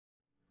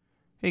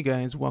Hey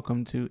guys,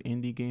 welcome to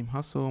Indie Game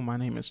Hustle. My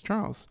name is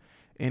Charles,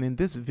 and in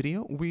this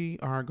video, we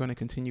are going to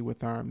continue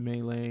with our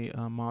melee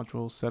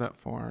module setup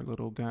for our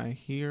little guy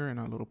here and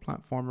our little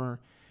platformer.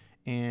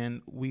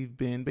 And we've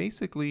been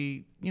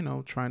basically,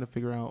 trying to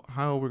figure out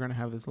how we're going to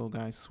have this little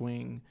guy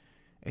swing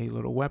a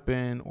little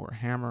weapon or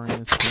hammer in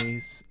this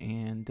case.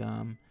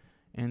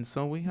 And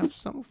so we have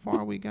so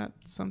far, we got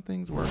some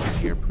things working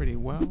here pretty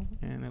well,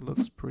 and it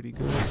looks pretty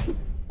good.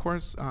 Of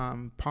course,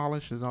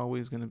 polish is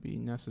always going to be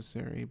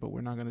necessary, but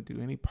we're not going to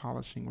do any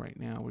polishing right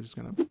now. We're just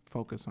going to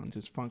focus on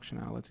just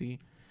functionality.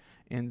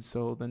 And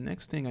so the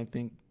next thing I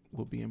think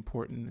will be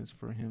important is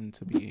for him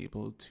to be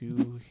able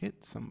to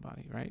hit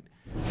somebody, right?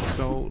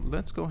 So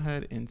let's go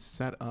ahead and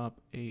set up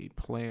a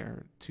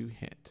player to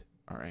hit.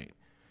 All right.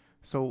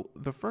 So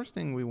the first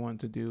thing we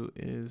want to do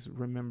is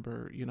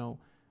remember,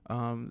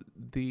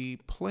 the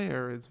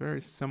player is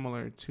very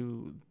similar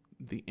to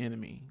the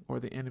enemy, or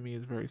the enemy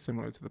is very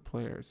similar to the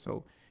player.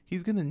 So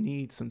he's going to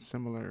need some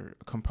similar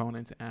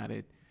components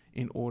added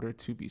in order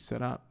to be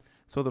set up.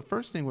 So the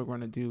first thing we're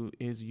going to do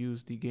is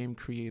use the game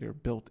creator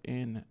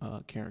built-in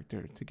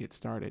character to get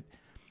started.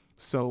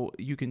 So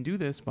you can do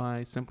this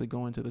by simply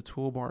going to the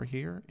toolbar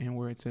here, and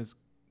where it says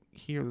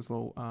here, this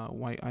little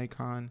white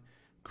icon,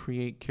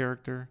 create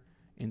character.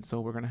 And so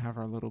we're going to have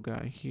our little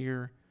guy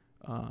here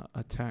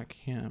attack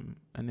him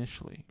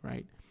initially,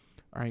 right?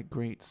 All right,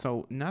 great.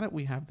 So now that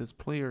we have this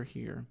player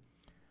here,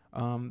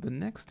 the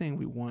next thing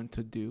we want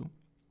to do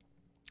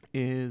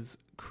is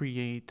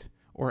create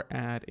or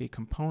add a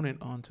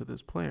component onto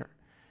this player.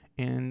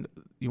 And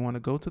you want to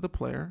go to the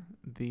player,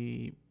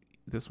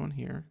 this one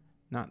here,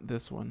 not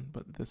this one,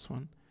 but this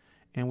one.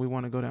 And we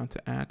want to go down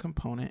to add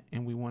component,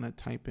 and we want to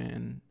type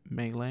in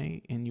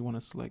melee, and you want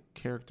to select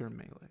character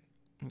melee.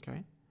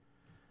 Okay.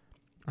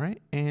 All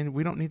right. And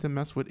we don't need to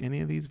mess with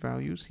any of these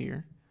values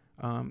here.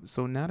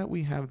 So now that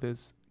we have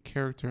this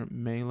character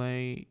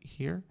melee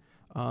here,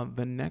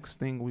 the next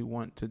thing we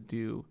want to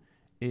do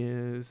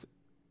is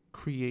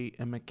create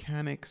a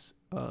mechanics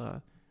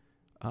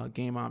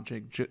game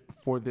object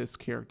for this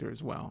character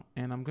as well.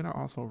 And I'm going to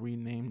also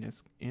rename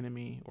this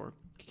enemy or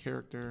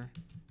character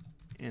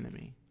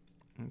enemy.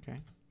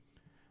 Okay,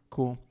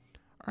 cool.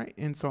 All right,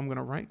 and so I'm going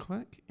to right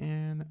click,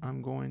 and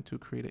I'm going to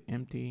create an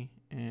empty,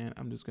 and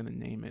I'm just going to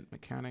name it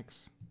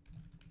mechanics.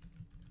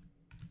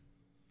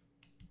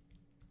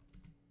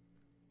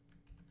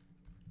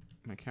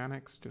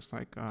 Mechanics, just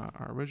like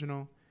our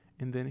original.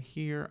 And then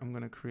here I'm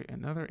going to create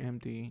another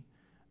empty.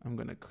 I'm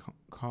going to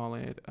call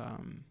it,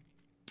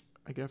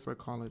 I guess I'll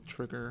call it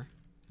trigger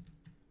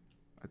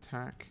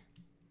attack.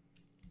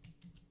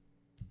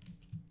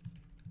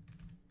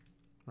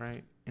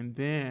 Right. And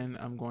then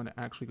I'm going to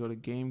actually go to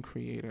game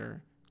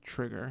creator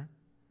trigger,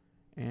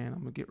 and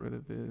I'm going to get rid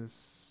of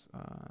this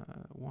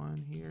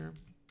one here.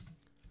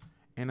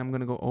 And I'm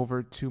going to go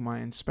over to my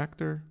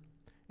inspector.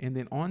 And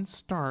then on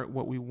start,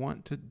 what we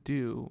want to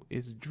do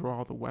is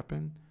draw the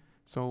weapon.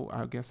 So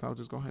I guess I'll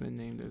just go ahead and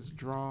name this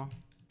draw.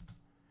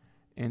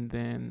 And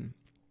then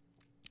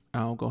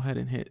I'll go ahead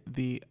and hit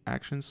the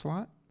action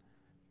slot,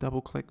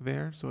 double click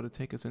there. So it'll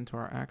take us into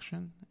our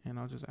action. And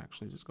I'll just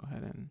go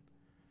ahead and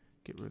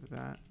get rid of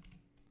that.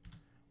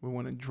 We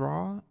want to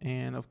draw.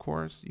 And of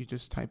course, you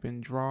just type in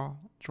draw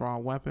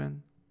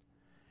weapon.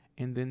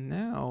 And then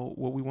now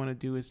what we want to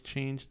do is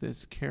change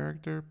this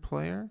character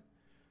player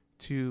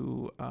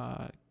to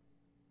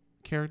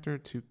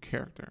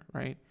character,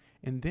 right?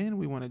 And then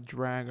we want to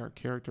drag our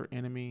character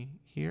enemy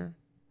here,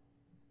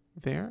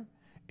 there,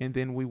 and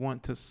then we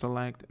want to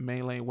select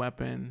melee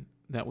weapon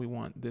that we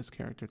want this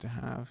character to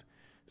have.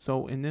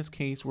 So in this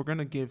case, we're going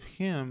to give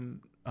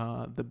him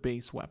the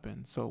base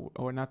weapon. So,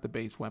 or not the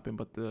base weapon,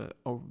 but the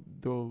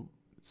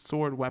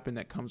sword weapon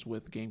that comes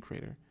with Game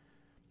Creator.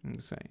 Let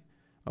me say,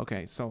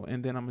 okay. So,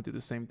 and then I'm gonna do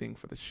the same thing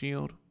for the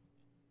shield.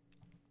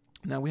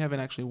 Now we haven't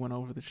actually went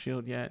over the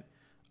shield yet.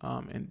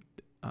 And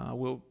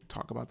we'll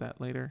talk about that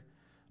later,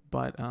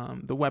 but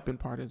the weapon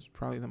part is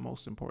probably the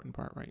most important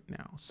part right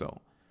now. So,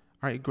 all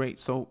right, great.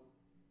 So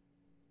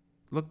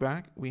look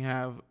back, we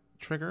have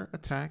trigger,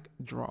 attack,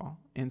 draw.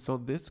 And so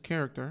this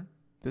character,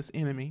 this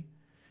enemy,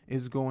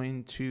 is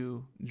going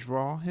to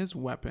draw his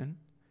weapon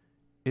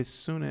as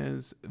soon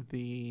as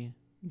the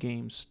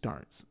game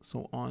starts.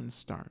 So on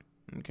start,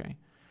 okay?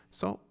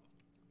 So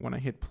when I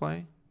hit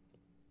play,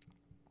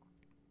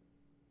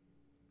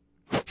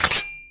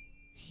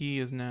 he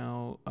is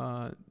now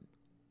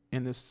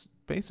in this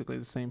basically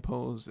the same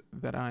pose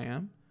that I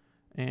am.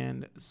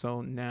 And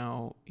so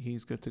now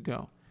he's good to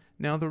go.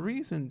 Now, the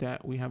reason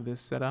that we have this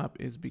set up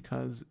is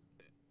because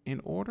in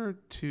order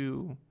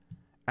to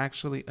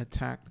actually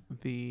attack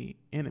the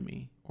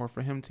enemy, or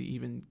for him to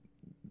even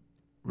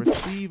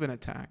receive an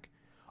attack,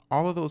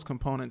 all of those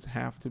components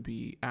have to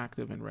be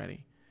active and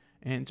ready.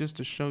 And just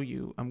to show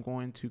you, I'm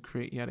going to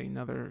create yet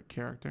another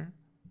character.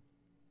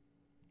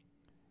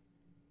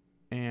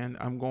 And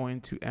I'm going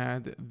to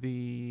add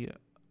the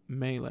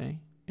melee,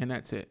 and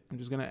that's it. I'm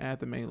just going to add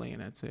the melee,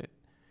 and that's it.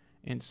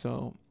 And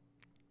so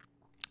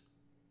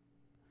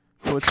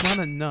it's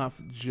not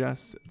enough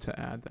just to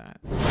add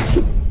that.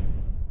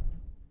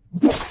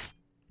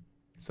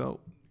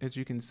 So as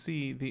you can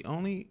see, the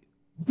only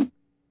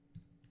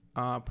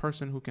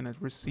person who can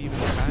receive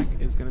an attack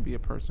is going to be a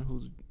person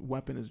whose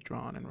weapon is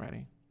drawn and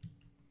ready.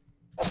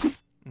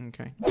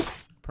 Okay,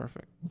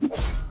 perfect.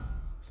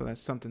 So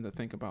that's something to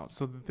think about.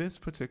 So this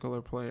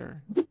particular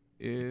player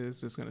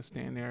is just going to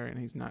stand there and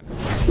he's not going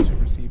to be able to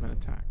receive an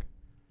attack.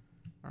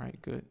 All right,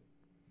 good.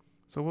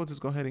 So we'll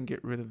just go ahead and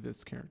get rid of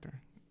this character.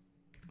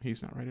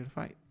 He's not ready to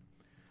fight.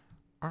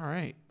 All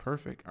right,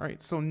 perfect. All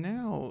right, so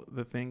now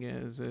the thing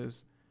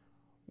is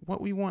what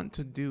we want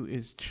to do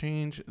is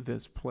change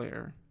this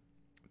player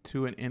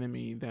to an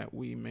enemy that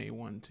we may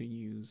want to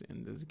use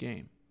in this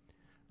game.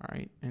 All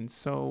right, and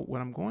so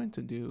what I'm going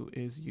to do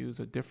is use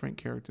a different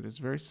character that's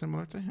very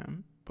similar to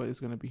him, but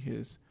it's going to be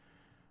his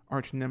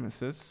arch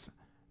nemesis.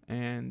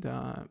 And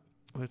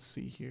let's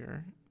see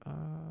here.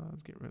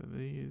 Let's get rid of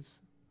these.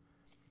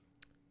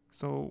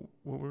 So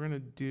what we're going to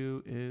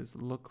do is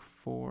look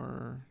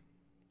for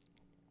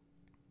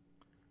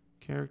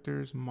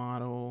characters,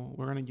 model.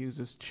 We're going to use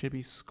this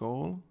chibi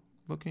skull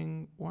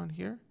looking one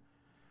here.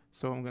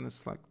 So I'm going to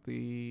select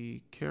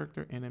the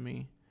character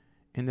enemy,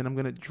 and then I'm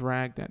going to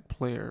drag that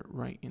player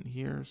right in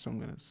here. So I'm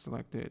going to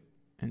select it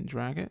and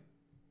drag it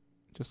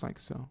just like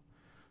so.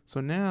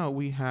 So now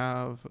we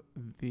have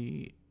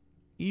the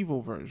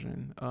evil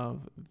version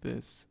of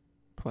this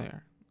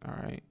player. All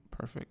right,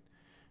 perfect.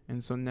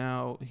 And so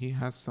now he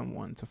has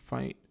someone to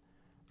fight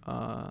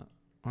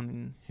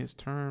on his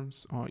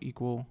terms or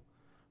equal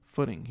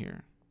footing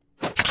here.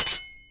 All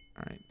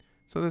right.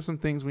 So there's some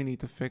things we need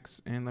to fix,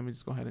 and let me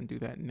just go ahead and do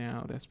that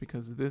now. That's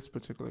because this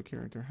particular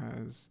character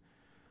has,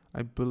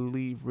 I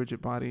believe,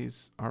 rigid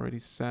bodies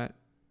already set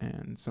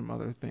and some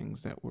other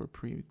things that were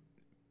preset.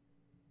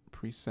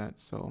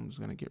 So I'm just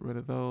going to get rid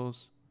of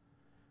those.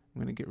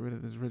 I'm going to get rid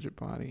of this rigid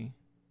body,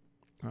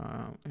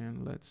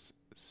 and let's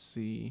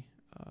see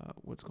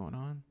what's going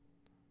on.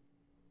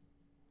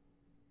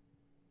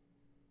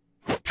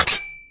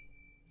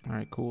 All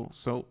right, cool.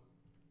 So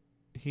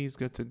he's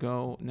good to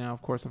go. Now,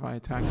 of course, if I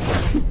attack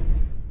him,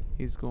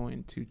 he's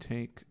going to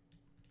take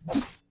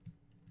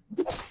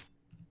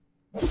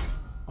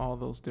all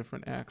those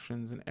different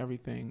actions and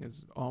everything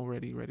is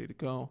already ready to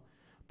go.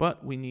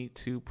 But we need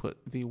to put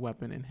the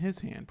weapon in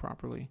his hand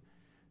properly.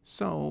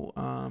 So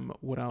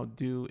what I'll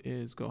do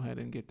is go ahead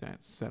and get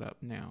that set up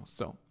now.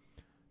 So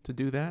to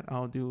do that,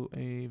 I'll do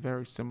a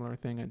very similar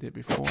thing I did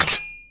before.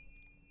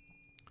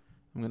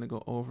 I'm going to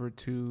go over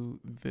to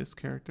this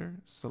character,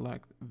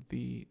 select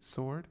the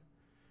sword.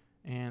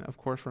 And of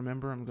course,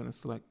 remember, I'm going to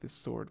select this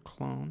sword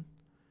clone.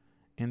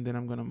 And then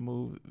I'm going to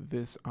move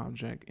this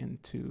object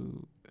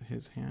into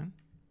his hand.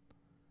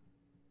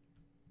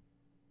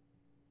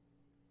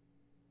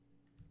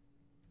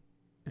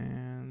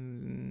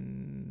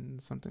 And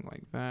something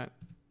like that.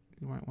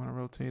 You might want to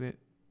rotate it.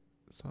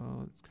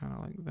 So it's kind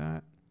of like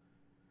that.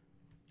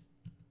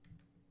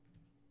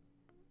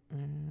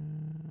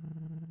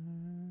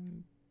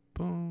 And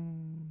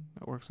boom.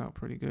 That works out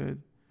pretty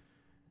good.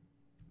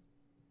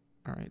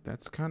 All right,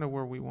 that's kind of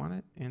where we want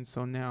it. And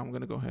so now I'm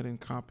going to go ahead and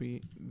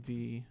copy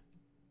the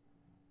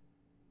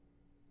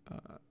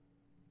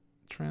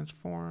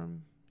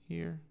transform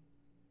here.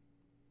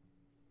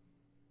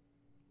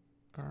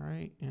 All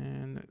right,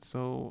 and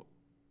so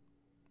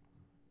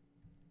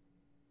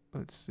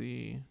let's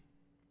see.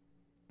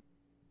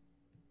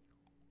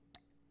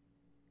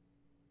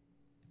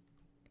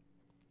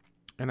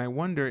 And I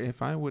wonder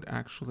if I would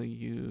actually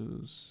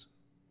use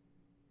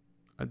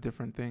a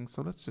different thing.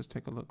 So let's just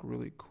take a look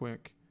really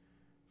quick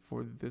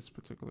for this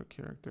particular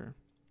character.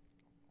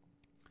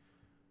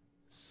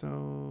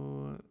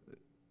 So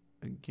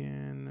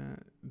again,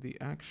 the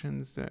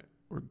actions that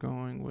we're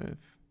going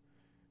with.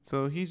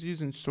 So he's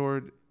using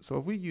sword. So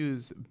if we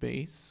use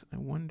base, I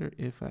wonder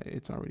if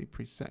it's already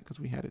preset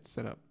because we had it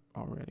set up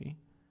already.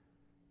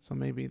 So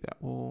maybe that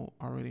will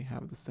already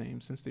have the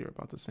same, since they're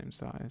about the same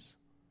size.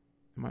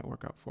 It might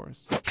work out for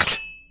us.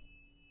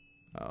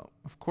 Oh,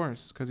 of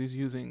course, because he's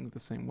using the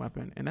same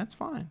weapon, and that's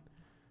fine.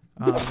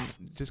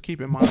 Just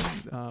keep in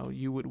mind,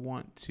 you would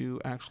want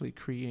to actually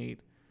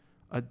create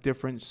a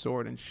different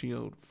sword and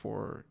shield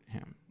for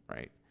him,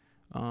 right?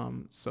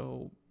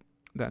 So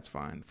that's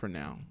fine for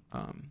now.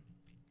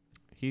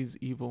 He's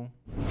evil,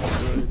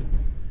 good,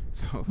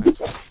 so that's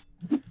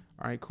fine.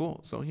 All right,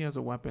 cool. So he has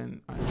a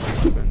weapon, I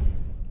have a weapon,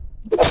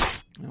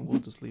 and we'll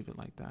just leave it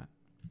like that.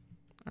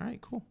 All right,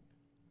 cool.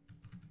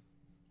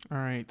 All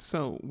right,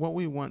 so what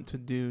we want to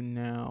do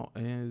now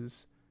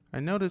is, I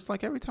noticed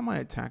like every time I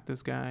attack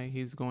this guy,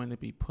 he's going to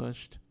be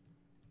pushed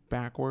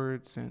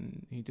backwards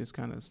and he just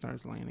kind of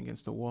starts laying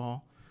against the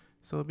wall.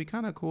 So it'd be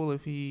kind of cool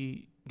if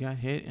he got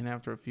hit and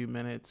after a few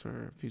minutes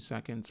or a few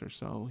seconds or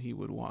so, he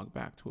would walk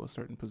back to a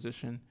certain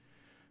position.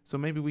 So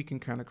maybe we can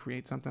kind of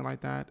create something like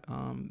that.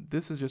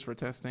 This is just for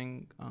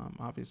testing,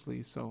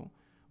 obviously. So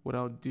what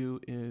I'll do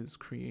is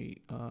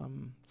create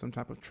some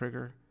type of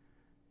trigger.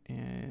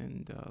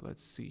 And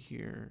let's see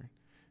here.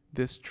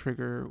 This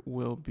trigger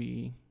will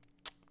be,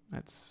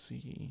 let's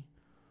see,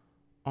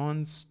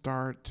 on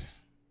start.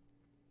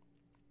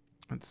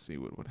 Let's see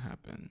what would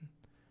happen.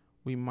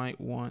 We might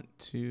want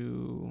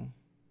to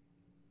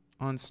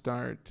on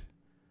start,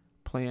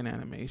 play an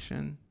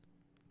animation,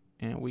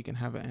 and we can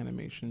have an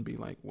animation be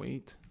like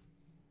wait,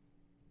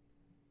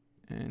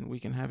 and we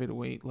can have it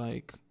wait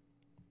like,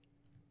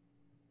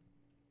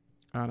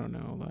 I don't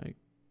know, like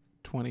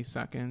 20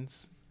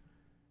 seconds.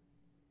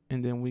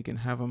 And then we can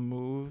have a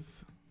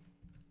move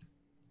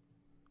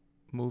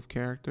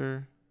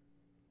character,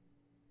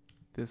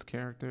 this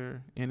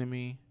character,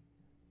 enemy,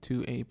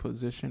 to a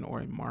position or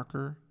a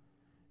marker.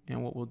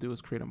 And what we'll do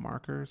is create a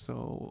marker.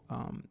 So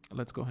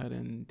let's go ahead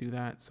and do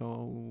that.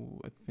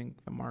 So I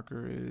think the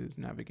marker is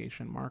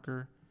navigation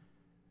marker.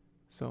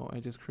 So I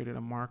just created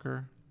a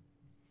marker.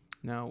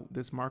 Now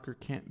this marker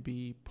can't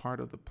be part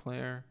of the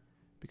player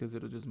because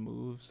it'll just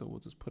move. So we'll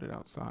just put it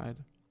outside.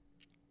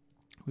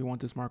 We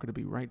want this marker to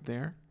be right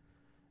there.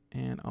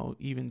 And I'll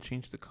even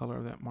change the color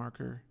of that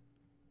marker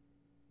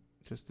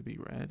just to be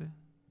red.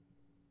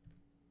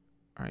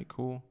 All right,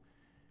 cool.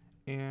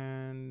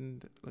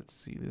 And let's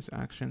see this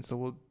action. So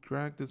we'll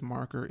drag this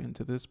marker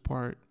into this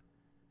part,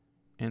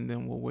 and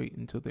then we'll wait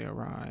until they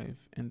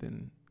arrive, and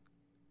then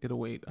it'll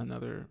wait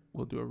another,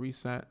 we'll do a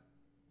reset,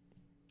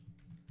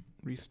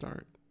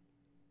 restart,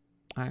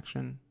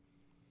 action,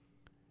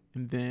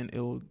 and then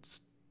it'll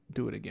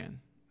do it again.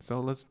 So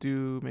let's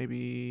do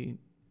maybe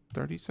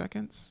 30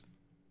 seconds.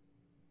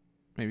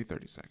 Maybe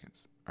 30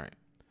 seconds. All right.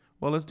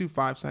 Well, let's do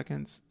 5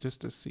 seconds just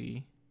to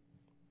see.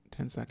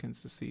 10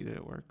 seconds to see that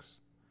it works.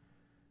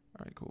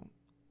 All right, cool.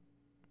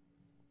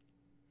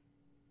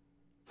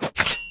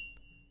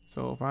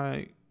 So if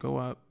I go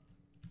up,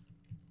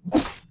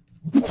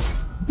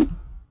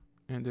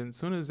 and then as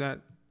soon as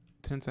that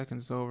 10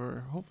 seconds is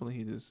over, hopefully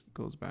he just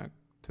goes back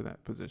to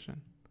that position.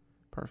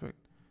 Perfect.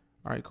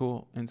 All right,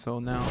 cool. And so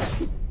now,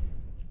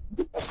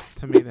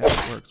 to me,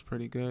 that works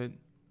pretty good.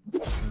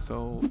 And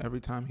so every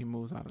time he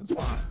moves out of the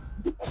spot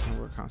and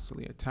we're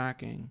constantly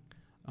attacking,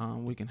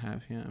 we can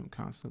have him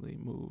constantly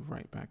move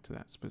right back to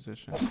that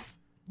position.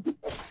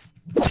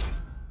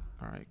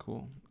 All right,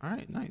 cool. All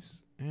right,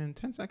 nice. And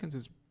 10 seconds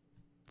is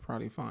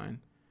probably fine.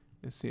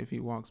 Let's see if he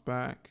walks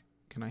back.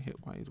 Can I hit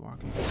while he's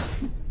walking?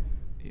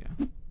 Yeah.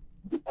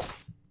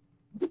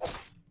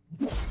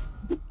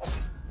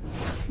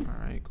 All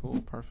right,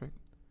 cool, perfect.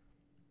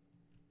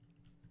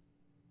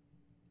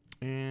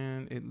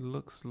 And it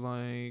looks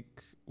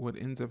like what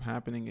ends up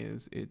happening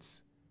is it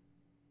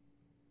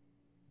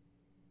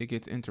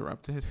gets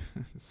interrupted.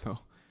 So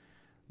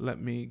let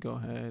me go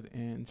ahead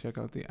and check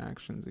out the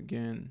actions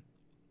again.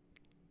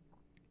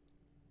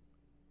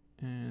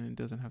 And it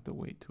doesn't have to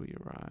wait till he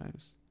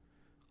arrives.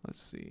 Let's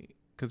see,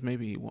 because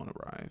maybe he won't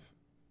arrive.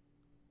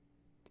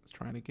 Let's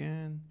try it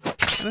again. And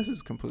this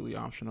is completely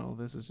optional.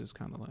 This is just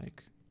kind of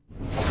like,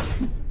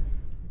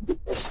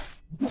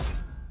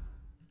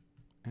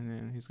 and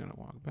then he's gonna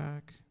walk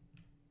back.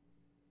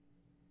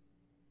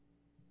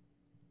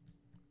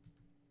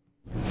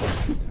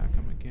 Attack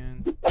him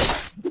again.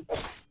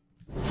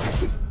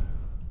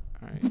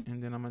 All right,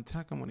 and then I'm gonna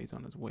attack him when he's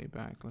on his way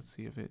back. Let's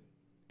see if it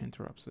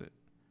interrupts it.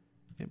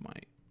 It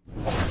might.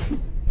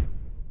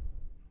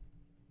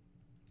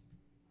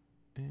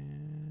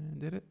 And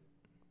did it?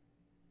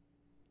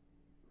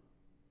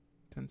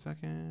 10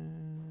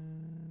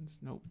 seconds.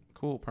 Nope.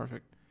 Cool,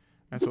 perfect.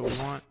 That's what we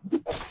want.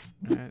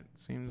 That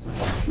seems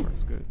like it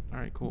works good. All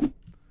right, cool.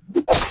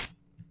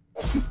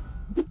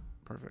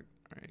 Perfect.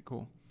 All right,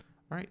 cool.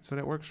 All right, so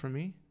that works for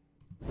me.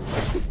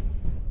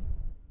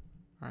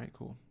 All right,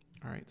 cool.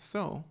 All right,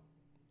 so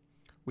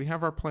we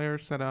have our player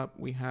set up.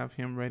 We have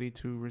him ready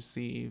to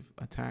receive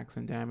attacks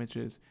and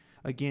damages.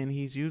 Again,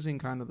 he's using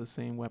kind of the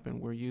same weapon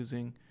we're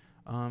using,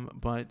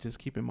 but just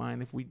keep in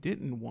mind, if we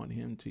didn't want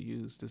him to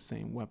use the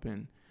same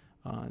weapon,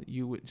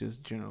 you would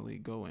just generally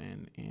go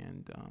in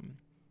and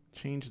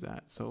change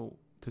that. So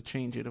to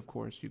change it, of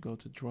course, you go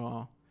to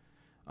draw,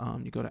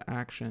 you go to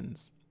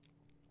actions,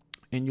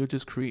 and you'll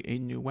just create a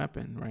new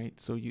weapon, right?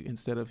 So you,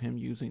 instead of him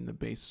using the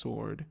base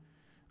sword,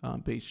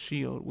 base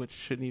shield, which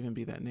shouldn't even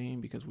be that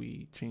name because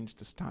we changed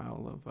the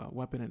style of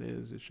weapon it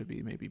is. It should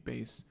be maybe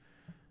base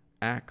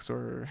axe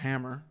or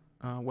hammer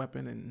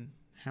weapon and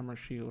hammer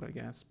shield, I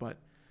guess. But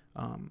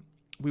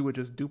we would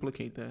just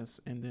duplicate this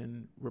and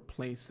then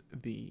replace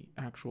the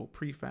actual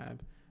prefab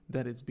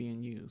that is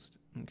being used.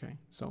 Okay,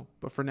 so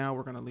but for now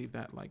we're going to leave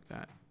that like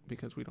that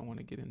because we don't want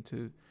to get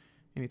into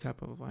any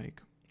type of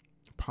like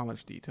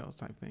polished details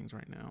type things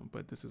right now,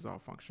 but this is all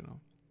functional.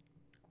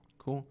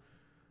 Cool.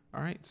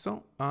 All right,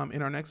 so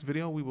in our next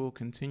video we will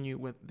continue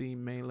with the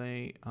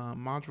melee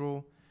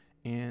module,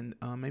 and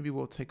maybe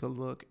we'll take a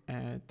look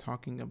at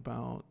talking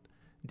about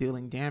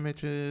dealing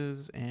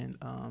damages and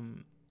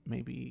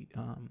maybe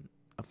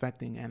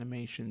affecting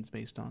animations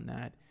based on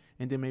that,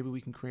 and then maybe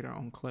we can create our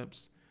own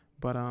clips,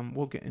 but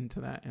we'll get into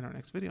that in our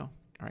next video.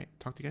 All right,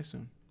 talk to you guys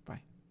soon.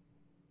 Bye.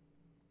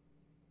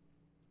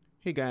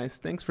 Hey guys,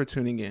 thanks for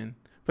tuning in.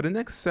 For the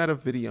next set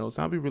of videos,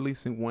 I'll be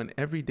releasing one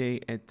every day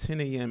at 10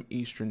 a.m.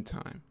 Eastern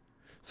Time.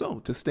 So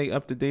to stay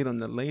up to date on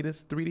the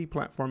latest 3D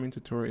platforming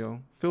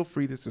tutorial, feel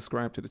free to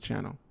subscribe to the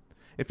channel.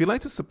 If you'd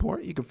like to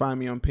support, you can find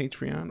me on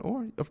Patreon,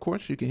 or of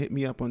course you can hit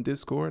me up on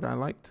Discord. I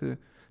like to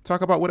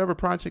talk about whatever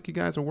project you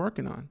guys are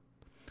working on.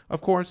 Of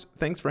course,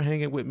 thanks for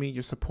hanging with me.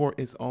 Your support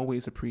is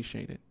always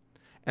appreciated.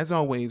 As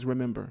always,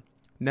 remember,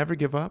 never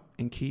give up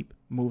and keep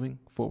moving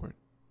forward.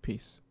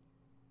 Peace.